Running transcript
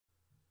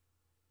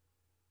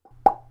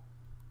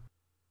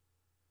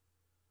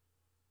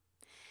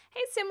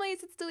Hey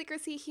Simlies, it's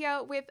Deligracy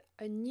here with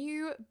a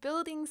new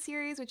building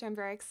series which I'm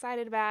very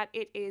excited about.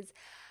 It is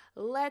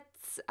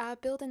Let's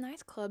Build a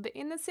Nightclub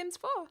in The Sims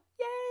 4.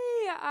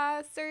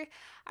 Yay! So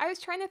I was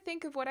trying to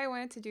think of what I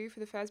wanted to do for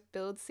the first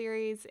build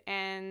series,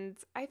 and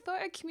I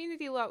thought a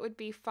community lot would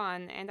be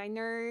fun. And I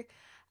know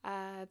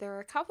there were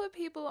a couple of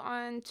people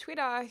on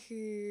Twitter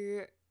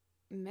who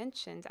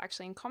mentioned,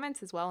 actually in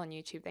comments as well on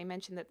YouTube, they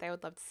mentioned that they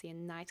would love to see a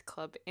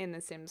nightclub in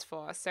The Sims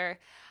 4. So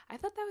I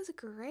thought that was a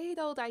great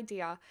old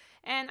idea.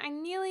 And I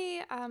nearly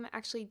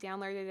actually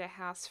downloaded a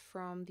house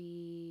from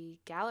the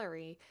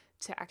gallery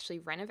to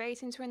actually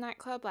renovate into a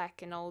nightclub,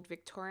 like an old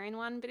Victorian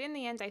one. But in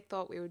the end, I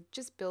thought we would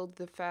just build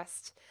the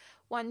first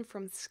one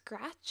from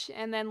scratch.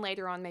 And then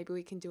later on, maybe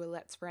we can do a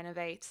Let's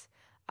Renovate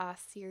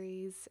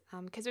series,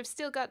 because we've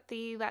still got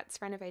the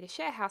Let's Renovate a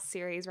Share House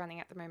series running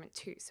at the moment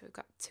too. So we've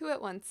got two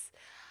at once.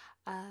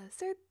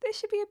 So this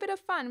should be a bit of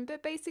fun,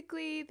 but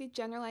basically the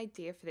general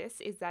idea for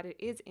this is that it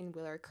is in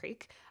Willow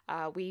Creek.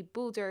 We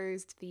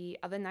bulldozed the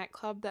other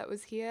nightclub that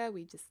was here.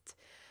 We just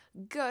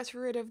got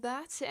rid of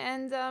that,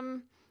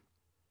 and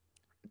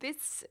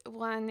this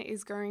one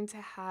is going to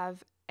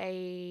have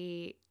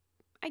I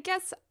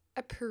guess,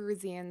 a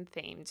Parisian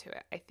theme to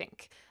it, I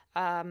think.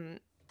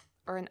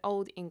 Or an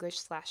old English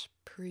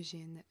 /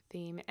 Parisian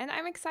theme. And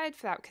I'm excited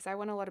for that because I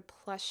want a lot of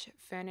plush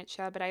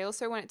furniture, but I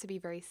also want it to be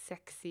very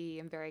sexy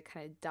and very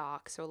kind of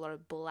dark, so a lot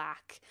of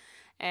black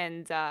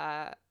and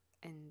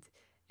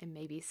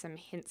maybe some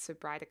hints of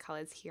brighter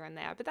colors here and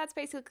there. But that's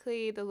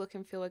basically the look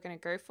and feel we're going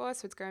to go for.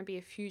 So it's going to be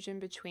a fusion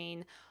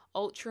between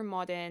ultra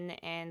modern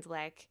and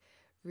like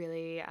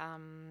really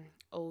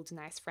old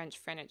nice French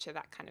furniture,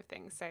 that kind of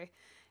thing. So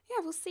yeah,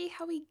 we'll see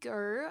how we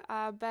go.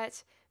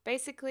 But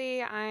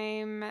basically, at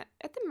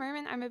the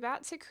moment, I'm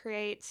about to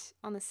create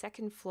on the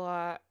second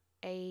floor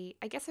I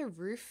guess a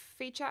roof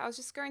feature. I was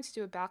just going to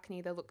do a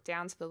balcony that looked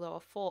down to the lower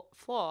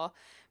floor.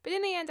 But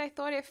in the end, I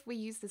thought if we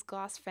use this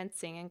glass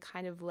fencing and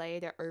kind of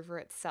layered it over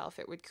itself,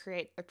 it would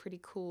create a pretty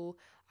cool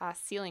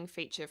ceiling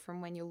feature from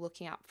when you're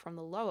looking up from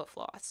the lower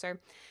floor. So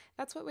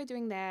that's what we're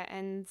doing there.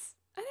 And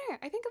I don't know,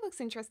 I think it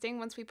looks interesting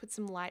once we put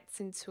some lights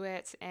into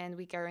it and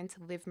we go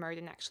into live mode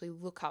and actually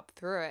look up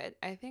through it.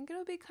 I think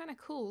it'll be kind of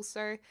cool.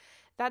 So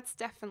that's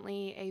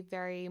definitely a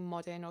very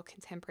modern or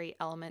contemporary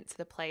element to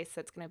the place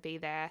that's going to be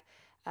there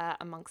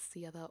amongst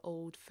the other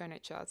old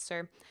furniture.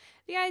 So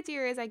the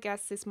idea is, I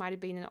guess this might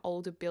have been an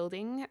older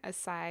building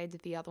aside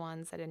the other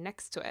ones that are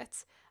next to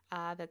it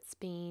that's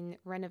been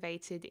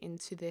renovated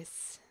into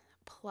this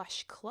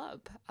plush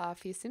club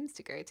for your Sims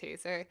to go to.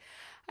 So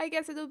I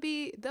guess it'll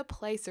be the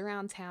place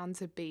around town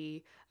to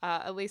be,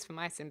 at least for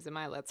my Sims and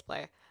my Let's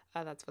Play.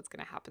 That's what's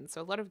going to happen.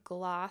 So a lot of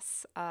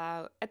glass.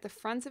 At the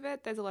front of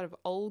it, there's a lot of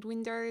old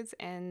windows,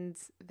 and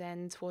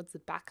then towards the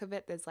back of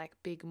it, there's like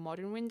big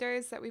modern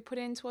windows that we put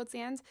in towards the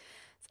end.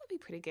 So that'll be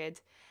pretty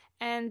good.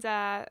 And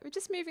we're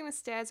just moving the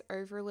stairs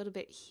over a little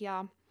bit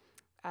here.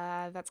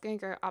 That's going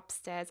to go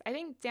upstairs. I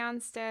think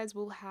downstairs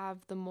we'll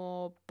have the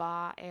more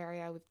bar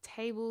area with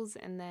tables,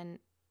 and then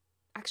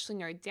actually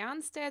no,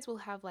 downstairs we'll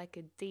have like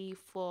a D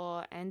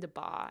floor and a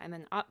bar, and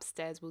then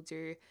upstairs we'll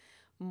do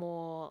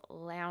more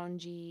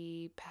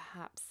loungy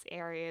perhaps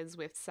areas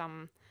with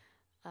some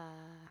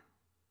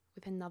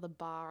with another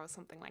bar or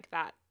something like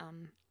that.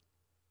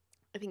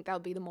 I think that'll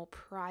be the more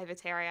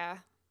private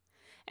area.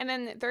 And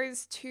then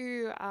those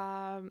two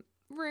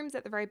rooms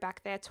at the very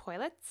back there,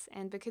 toilets.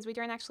 And because we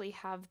don't actually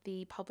have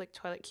the public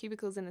toilet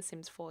cubicles in The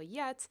Sims 4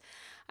 yet,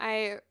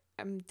 I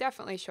am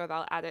definitely sure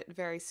they'll add it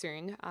very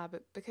soon.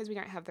 But because we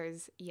don't have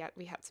those yet,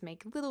 we had to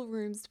make little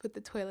rooms to put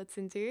the toilets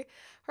into.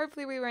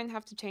 Hopefully we won't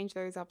have to change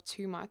those up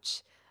too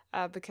much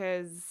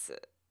because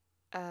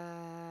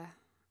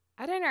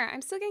I don't know.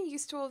 I'm still getting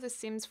used to all the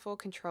Sims 4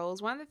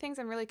 controls. One of the things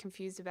I'm really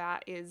confused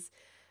about is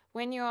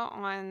when you're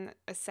on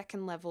a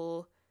second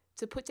level,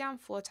 to put down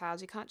floor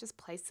tiles, you can't just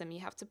place them. You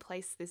have to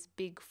place this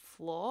big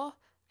floor,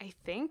 I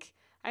think.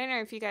 I don't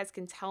know if you guys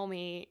can tell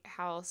me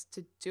how else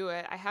to do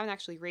it. I haven't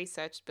actually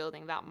researched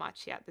building that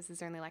much yet. This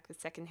is only like the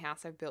second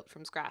house I've built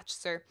from scratch.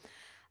 So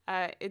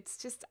I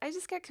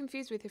just get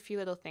confused with a few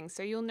little things.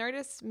 So you'll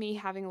notice me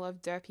having a lot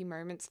of derpy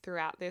moments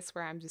throughout this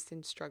where I'm just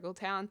in struggle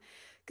town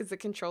because the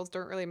controls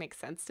don't really make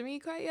sense to me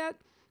quite yet.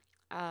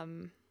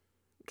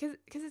 Because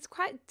it's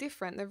quite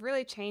different. They've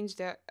really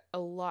changed it a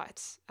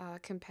lot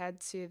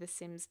compared to The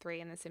Sims 3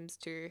 and The Sims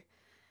 2.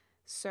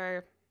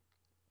 So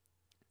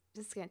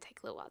just going to take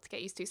a little while to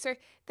get used to. So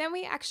then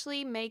we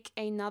actually make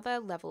another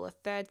level, a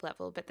third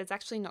level, but there's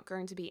actually not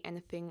going to be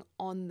anything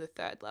on the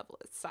third level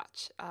as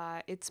such.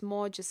 It's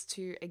more just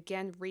to,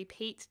 again,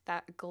 repeat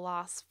that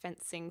glass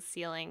fencing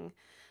ceiling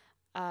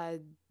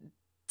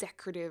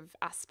decorative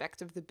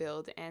aspect of the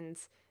build, and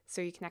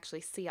so you can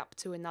actually see up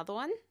to another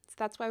one. So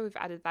that's why we've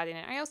added that in.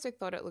 I also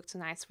thought it looked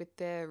nice with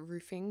the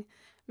roofing.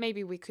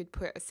 Maybe we could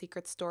put a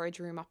secret storage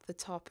room up the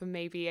top and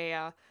maybe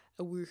a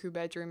woohoo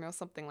bedroom or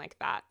something like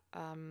that.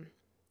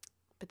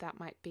 But that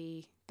might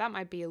be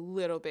a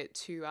little bit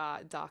too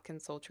dark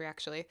and sultry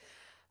actually.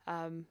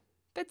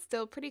 But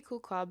still, pretty cool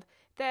club.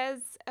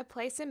 There's a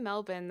place in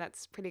Melbourne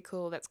that's pretty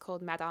cool that's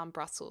called Madame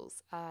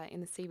Brussels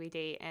in the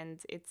CBD,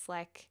 and it's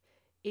like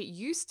it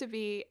used to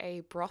be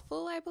a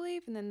brothel, I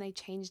believe, and then they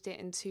changed it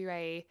into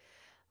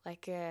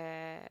like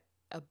a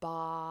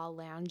bar,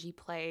 loungy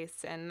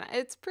place, and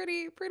it's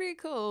pretty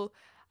cool.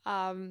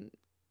 Um,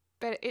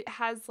 but it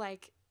has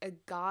like a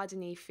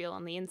gardeny feel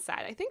on the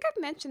inside. I think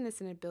I've mentioned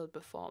this in a build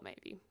before,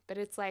 maybe, but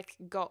it's like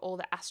got all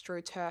the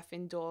AstroTurf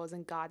indoors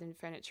and garden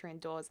furniture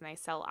indoors, and they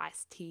sell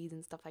iced teas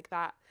and stuff like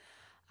that.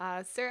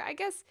 So I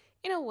guess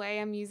in a way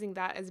I'm using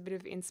that as a bit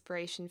of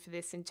inspiration for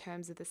this in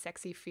terms of the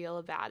sexy feel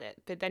about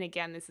it. But then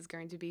again, this is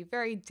going to be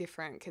very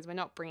different because we're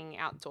not bringing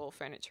outdoor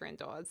furniture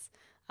indoors.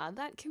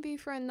 That can be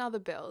for another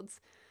build.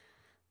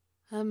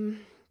 Um,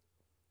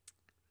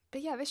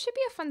 but yeah, this should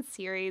be a fun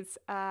series.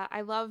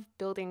 I love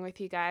building with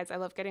you guys. I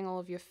love getting all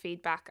of your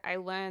feedback. I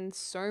learn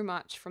so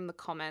much from the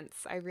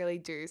comments. I really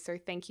do. So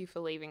thank you for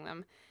leaving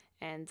them.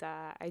 And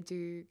I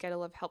do get a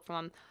lot of help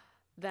from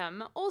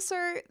them. Also,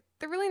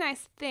 the really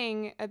nice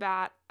thing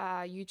about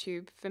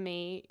YouTube for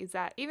me is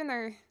that even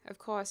though, of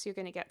course, you're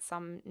going to get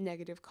some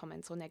negative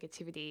comments or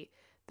negativity,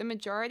 the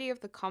majority of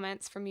the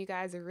comments from you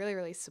guys are really,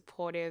 really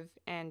supportive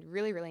and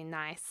really, really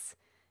nice.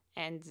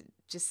 And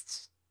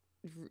just,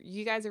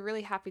 you guys are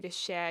really happy to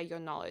share your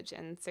knowledge.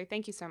 And so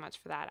thank you so much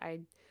for that.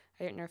 I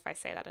don't know if I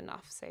say that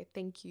enough, so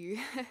thank you.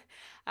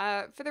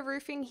 For the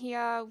roofing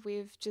here,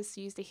 we've just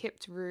used a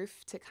hipped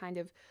roof to kind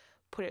of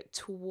put it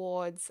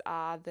towards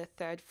the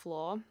third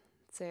floor,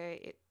 so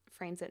it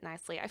frames it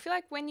nicely. I feel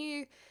like when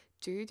you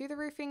do the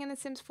roofing in The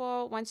Sims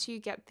 4, once you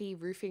get the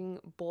roofing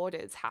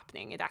borders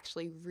happening, it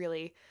actually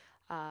really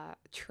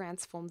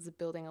transforms the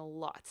building a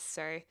lot.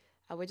 So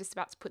we're just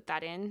about to put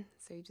that in.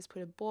 So you just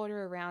put a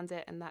border around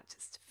it and that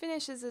just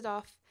finishes it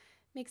off,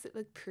 makes it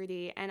look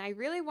pretty. And I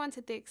really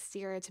wanted the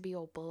exterior to be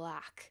all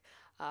black,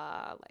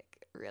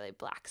 like really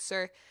black.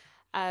 So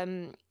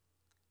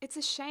it's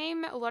a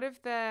shame a lot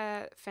of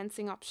the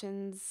fencing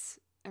options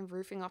and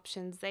roofing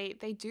options, they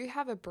do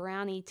have a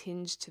brownie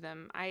tinge to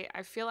them.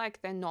 I feel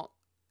like they're not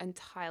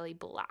entirely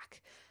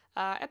black.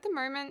 At the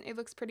moment, it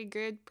looks pretty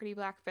good, pretty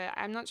black, but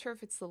I'm not sure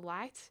if it's the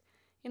light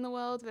in the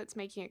world that's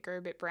making it go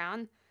a bit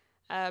brown,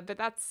 but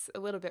that's a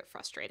little bit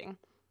frustrating.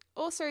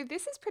 Also,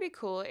 this is pretty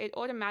cool. It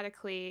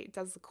automatically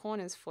does the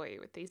corners for you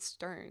with these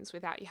stones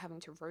without you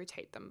having to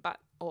rotate them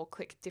or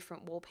click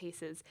different wall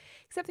pieces.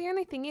 Except the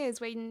only thing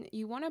is when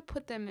you want to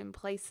put them in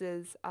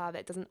places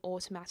that doesn't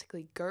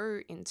automatically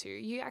go into,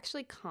 you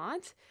actually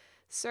can't.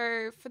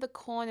 So for the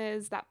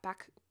corners, that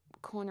back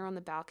corner on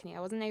the balcony, I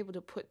wasn't able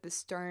to put the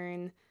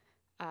stone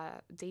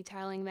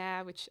detailing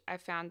there, which I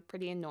found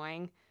pretty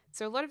annoying.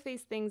 So a lot of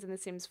these things in The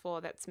Sims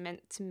 4 that's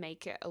meant to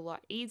make it a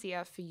lot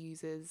easier for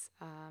users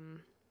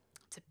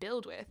to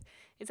build with,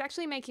 it's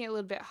actually making it a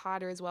little bit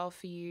harder as well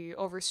for you,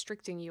 or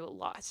restricting you a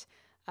lot,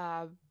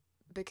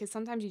 because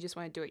sometimes you just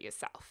want to do it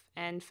yourself.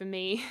 And for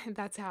me,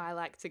 that's how I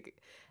like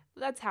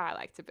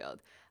to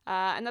build.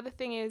 Another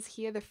thing is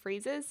here, the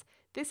freezers.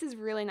 This is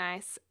really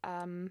nice.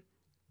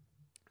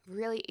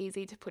 Really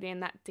easy to put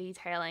in that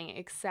detailing,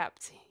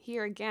 except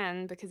here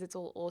again, because it's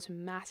all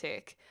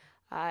automatic,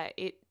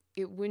 it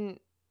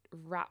wouldn't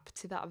wrap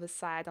to the other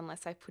side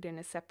unless I put in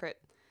a separate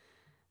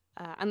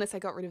unless I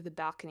got rid of the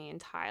balcony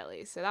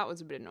entirely. So that was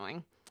a bit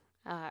annoying.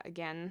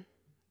 Again,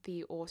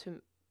 the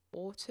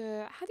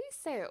how do you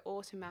say it?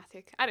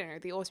 Automatic? I don't know,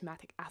 the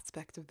automatic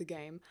aspect of the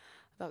game.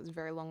 That was a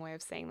very long way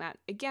of saying that.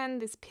 Again,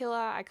 this pillar,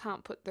 I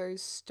can't put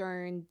those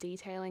stone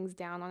detailings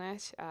down on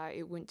it.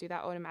 It wouldn't do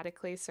that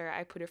automatically, so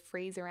I put a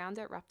freeze around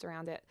it, wrapped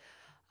around it,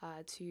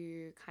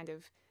 to kind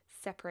of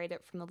separate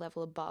it from the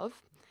level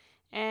above.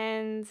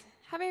 And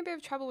having a bit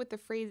of trouble with the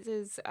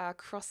freezers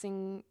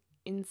crossing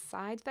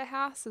inside the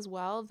house as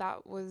well.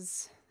 That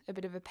was a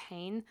bit of a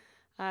pain.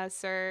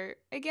 So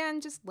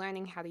again, just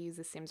learning how to use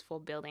the Sims 4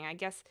 building. I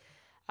guess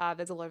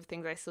there's a lot of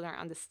things I still don't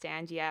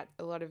understand yet.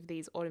 A lot of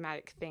these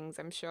automatic things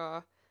I'm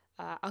sure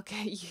I'll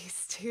get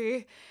used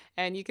to.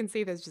 And you can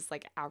see there's just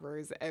like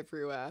arrows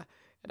everywhere.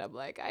 And I'm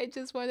like, I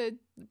just want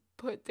to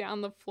put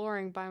down the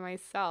flooring by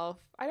myself.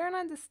 I don't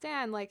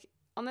understand. Like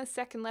on the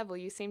second level,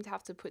 you seem to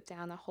have to put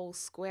down a whole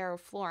square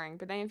of flooring.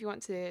 But then if you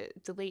want to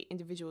delete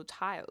individual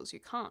tiles, you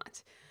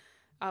can't.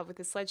 With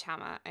the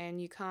sledgehammer,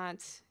 and you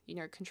can't,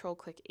 control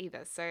click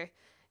either. So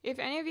if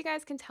any of you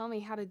guys can tell me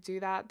how to do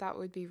that, that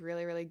would be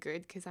really, really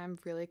good, because I'm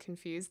really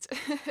confused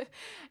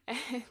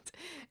and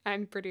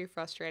I'm pretty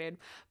frustrated.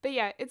 But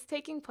yeah, it's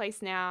taking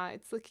place now.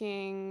 It's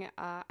looking,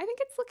 I think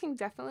it's looking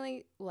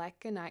definitely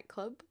like a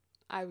nightclub.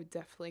 I would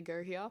definitely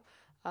go here.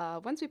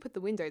 Once we put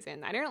the windows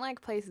in. I don't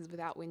like places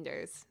without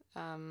windows.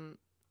 I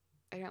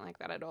don't like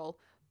that at all.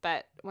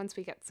 But once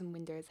we get some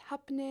windows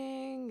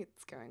happening,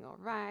 it's going all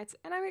right.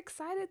 And I'm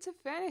excited to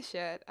furnish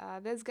it.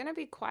 There's going to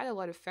be quite a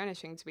lot of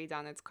furnishing to be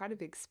done. It's quite a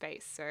big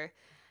space. So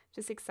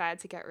just excited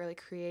to get really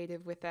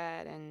creative with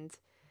it and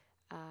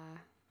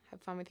have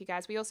fun with you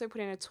guys. We also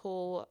put in a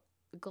tall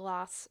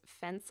glass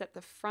fence at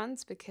the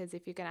front, because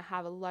if you're going to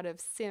have a lot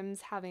of Sims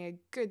having a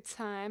good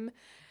time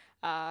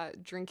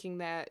drinking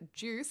their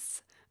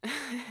juice,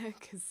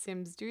 because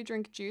Sims do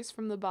drink juice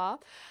from the bar.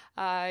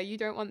 You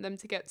don't want them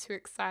to get too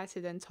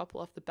excited and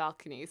topple off the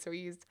balcony. So we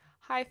used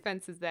high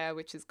fences there,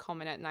 which is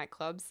common at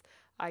nightclubs.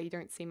 You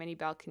don't see many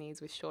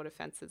balconies with shorter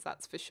fences,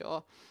 that's for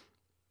sure.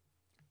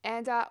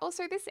 And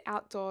also this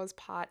outdoors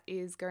part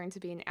is going to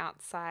be an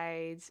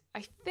outside,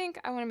 I think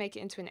I want to make it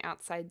into an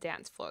outside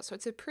dance floor. So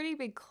it's a pretty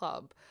big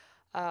club.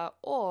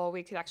 Or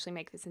we could actually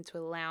make this into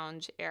a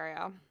lounge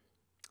area.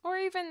 Or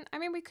even, I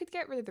mean, we could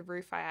get rid of the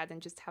roof I had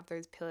and just have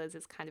those pillars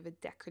as kind of a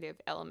decorative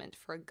element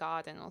for a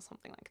garden or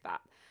something like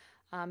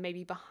that.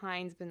 Maybe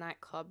behind the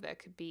nightclub there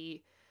could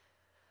be,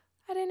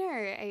 I don't know,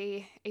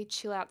 a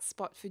chill out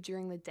spot for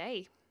during the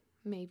day.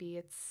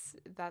 Maybe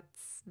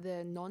that's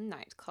the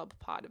non-nightclub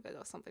part of it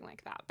or something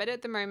like that. But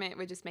at the moment,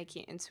 we're just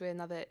making it into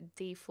another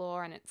D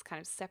floor, and it's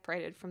kind of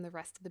separated from the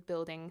rest of the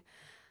building,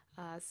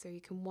 so you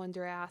can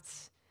wander out.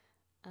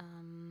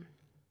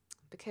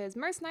 Because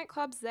most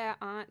nightclubs, there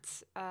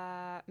aren't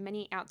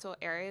many outdoor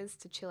areas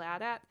to chill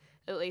out at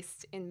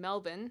least in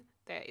Melbourne.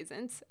 There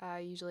isn't.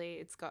 Usually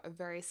it's got a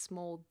very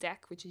small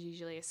deck, which is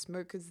usually a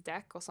smoker's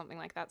deck or something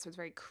like that, so it's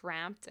very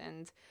cramped,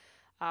 and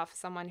for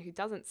someone who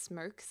doesn't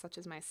smoke, such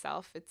as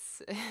myself,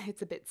 it's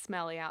a bit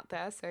smelly out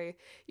there, so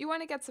you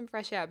want to get some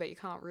fresh air, but you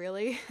can't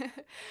really.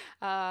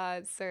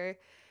 So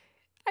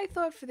I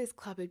thought for this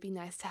club it'd be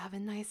nice to have a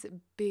nice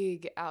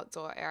big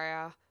outdoor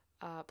area,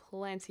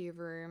 plenty of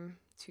room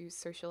to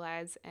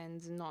socialize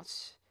and not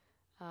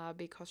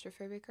be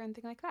claustrophobic or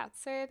anything like that.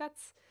 So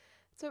that's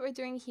what we're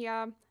doing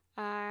here.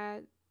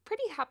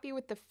 Pretty happy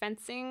with the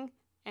fencing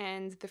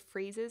and the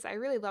freezers. I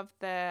really love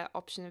the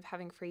option of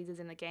having freezers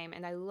in the game,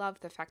 and I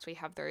love the fact we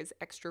have those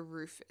extra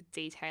roof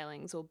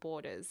detailings or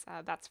borders.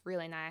 That's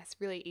really nice,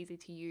 really easy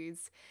to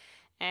use.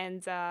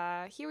 And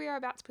here we are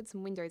about to put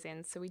some windows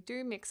in. So we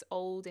do mix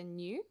old and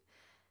new.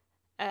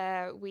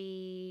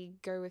 We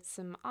go with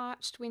some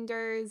arched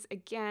windows.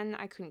 Again,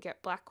 I couldn't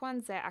get black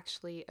ones. They're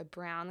actually a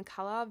brown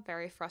color,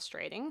 very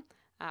frustrating.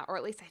 Or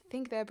at least I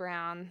think they're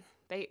brown.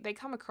 They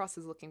come across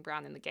as looking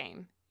brown in the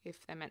game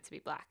if they're meant to be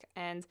black.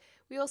 And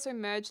we also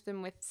merged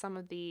them with some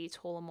of the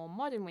taller, more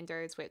modern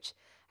windows, which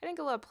I think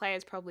a lot of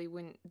players probably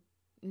wouldn't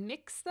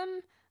mix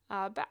them,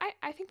 but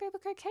I think they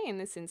look okay in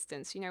this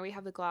instance. You know, we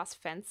have the glass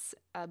fence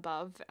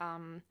above,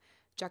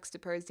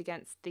 juxtaposed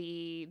against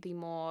the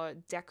more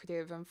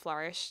decorative and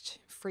flourished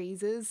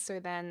freezers,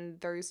 so then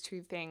those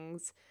two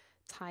things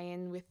tie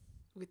in with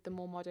the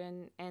more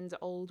modern and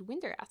old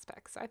window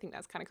aspects. So I think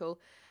that's kind of cool.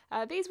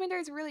 These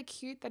windows are really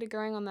cute that are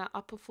going on the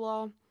upper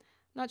floor.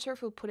 Not sure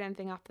if we'll put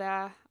anything up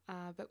there,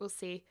 but we'll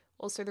see.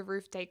 Also the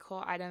roof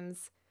decor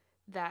items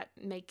that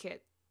make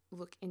it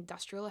look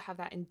industrial, have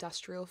that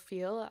industrial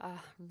feel.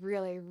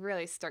 Really,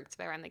 really stoked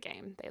they're in the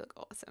game. They look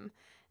awesome.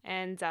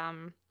 And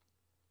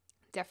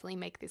definitely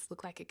make this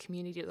look like a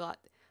community lot.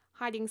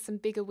 Hiding some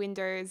bigger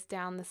windows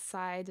down the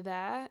side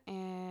there,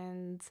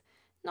 and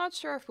not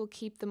sure if we'll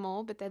keep them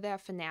all, but they're there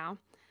for now.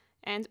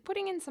 And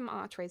putting in some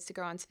archways to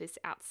go onto this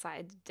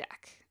outside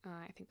deck.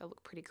 I think they'll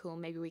look pretty cool.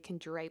 Maybe we can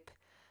drape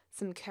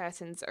some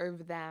curtains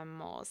over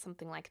them or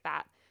something like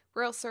that.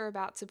 We're also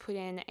about to put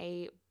in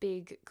a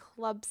big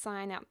club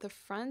sign out the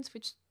front,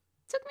 which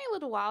took me a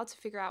little while to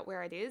figure out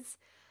where it is,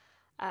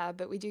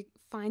 but we do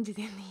find it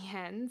in the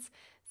end,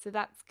 so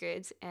that's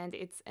good. And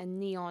it's a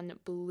neon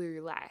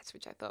blue light,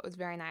 which I thought was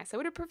very nice. I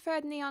would have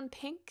preferred neon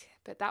pink,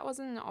 but that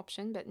wasn't an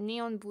option, but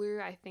neon blue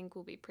I think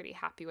we'll be pretty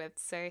happy with.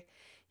 So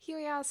here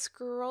we are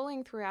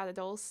scrolling throughout it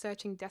all,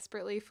 searching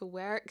desperately for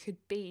where it could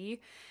be,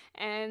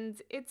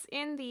 and it's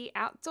in the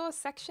outdoor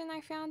section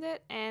I found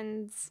it,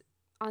 and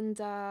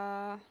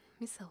under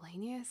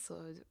miscellaneous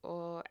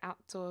or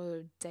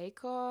outdoor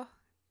decor.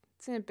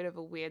 It's in a bit of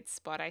a weird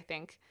spot, I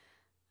think.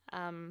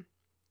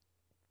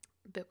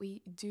 But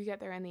we do get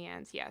there in the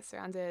end. Yeah, so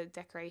under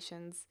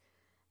decorations.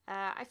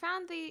 I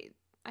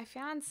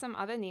found some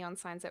other neon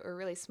signs that were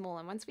really small,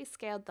 and once we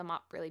scaled them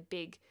up really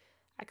big,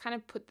 I kind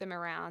of put them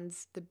around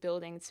the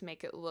building to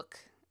make it look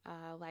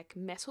like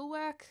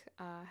metalwork,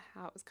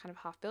 how it was kind of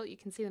half built. You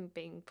can see them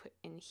being put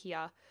in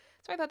here.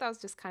 So I thought that was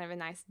just kind of a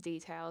nice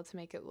detail to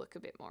make it look a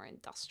bit more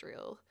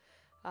industrial.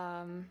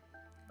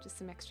 Just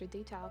some extra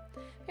detail.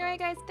 Anyway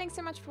guys, thanks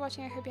so much for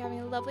watching. I hope you're having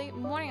a lovely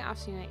morning,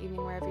 afternoon, or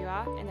evening wherever you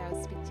are, and I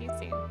will speak to you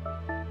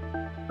soon.